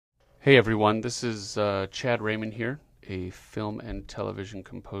Hey everyone, this is Chad Raymond here, a film and television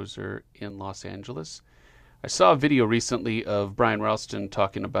composer in Los Angeles. I saw a video recently of Brian Ralston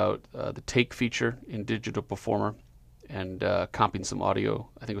talking about the take feature in Digital Performer and comping some audio,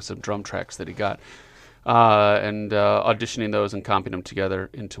 I think it was some drum tracks that he got, and auditioning those and comping them together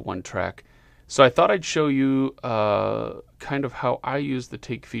into one track. So I thought I'd show you kind of how I use the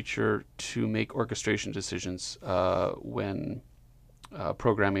take feature to make orchestration decisions when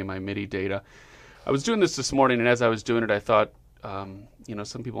programming my MIDI data. I was doing this morning, and as I was doing it, I thought,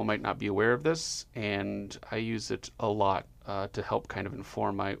 some people might not be aware of this, and I use it a lot to help kind of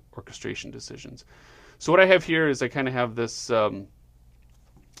inform my orchestration decisions. So what I have here is I kind of have this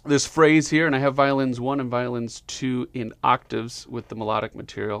this phrase here, and I have violins 1 and violins 2 in octaves with the melodic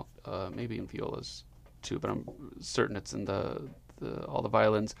material, maybe in violas too, but I'm certain it's in all the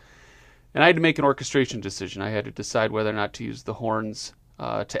violins. And I had to make an orchestration decision. I had to decide whether or not to use the horns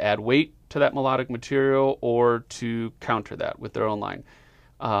to add weight to that melodic material or to counter that with their own line.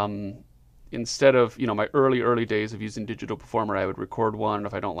 Instead of my early days of using Digital Performer, I would record one, and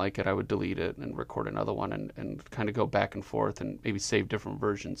if I don't like it, I would delete it and record another one and kind of go back and forth and maybe save different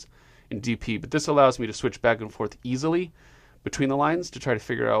versions in DP. But this allows me to switch back and forth easily between the lines to try to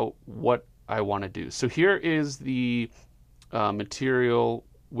figure out what I want to do. So here is the material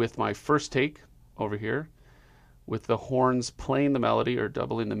with my first take over here, with the horns playing the melody or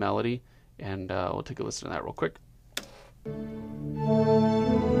doubling the melody, and we'll take a listen to that real quick.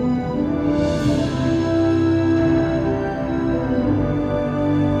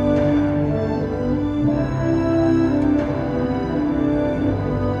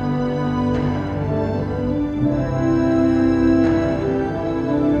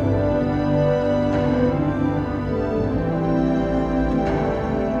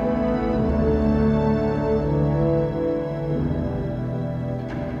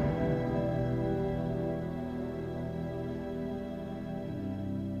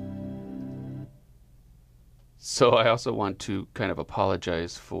 So I also want to kind of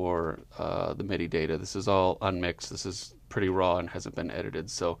apologize for the MIDI data. This is all unmixed. This is pretty raw and hasn't been edited.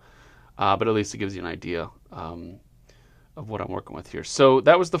 So, but at least it gives you an idea of what I'm working with here. So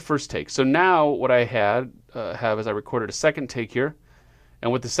that was the first take. So now what I have is I recorded a second take here.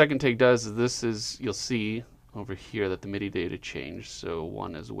 And what the second take does is this is, you'll see over here that the MIDI data changed. So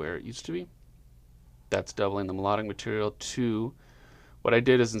 1 is where it used to be. That's doubling the melodic material. 2, what I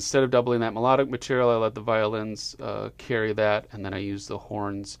did is instead of doubling that melodic material, I let the violins carry that, and then I used the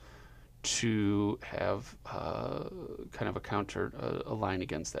horns to have kind of a counter, a line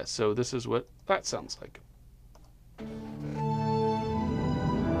against that. So this is what that sounds like.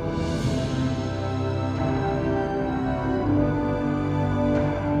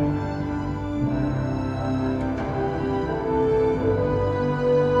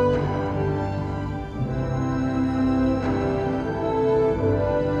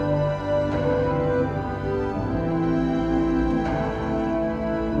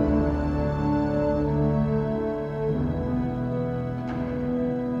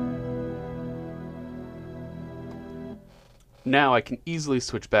 Now I can easily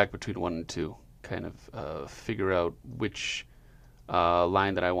switch back between 1 and 2, kind of figure out which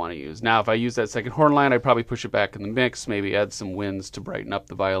line that I want to use. Now if I use that second horn line, I'd probably push it back in the mix, maybe add some winds to brighten up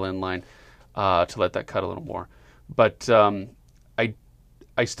the violin line to let that cut a little more. But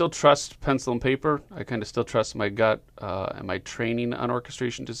I still trust pencil and paper. I kind of still trust my gut and my training on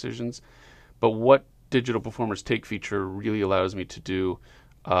orchestration decisions. But what Digital Performer's take feature really allows me to do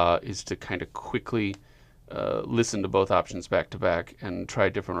is to kind of quickly listen to both options back to back and try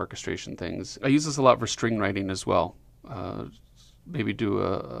different orchestration things. I use this a lot for string writing as well. Maybe do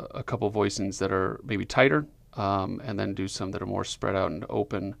a couple voicings that are maybe tighter, and then do some that are more spread out and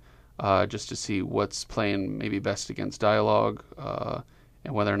open, just to see what's playing maybe best against dialogue,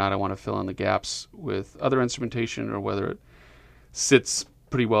 and whether or not I want to fill in the gaps with other instrumentation or whether it sits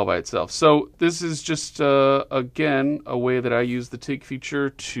pretty well by itself. So this is just, again, a way that I use the take feature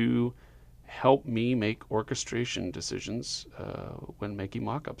to help me make orchestration decisions when making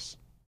mockups.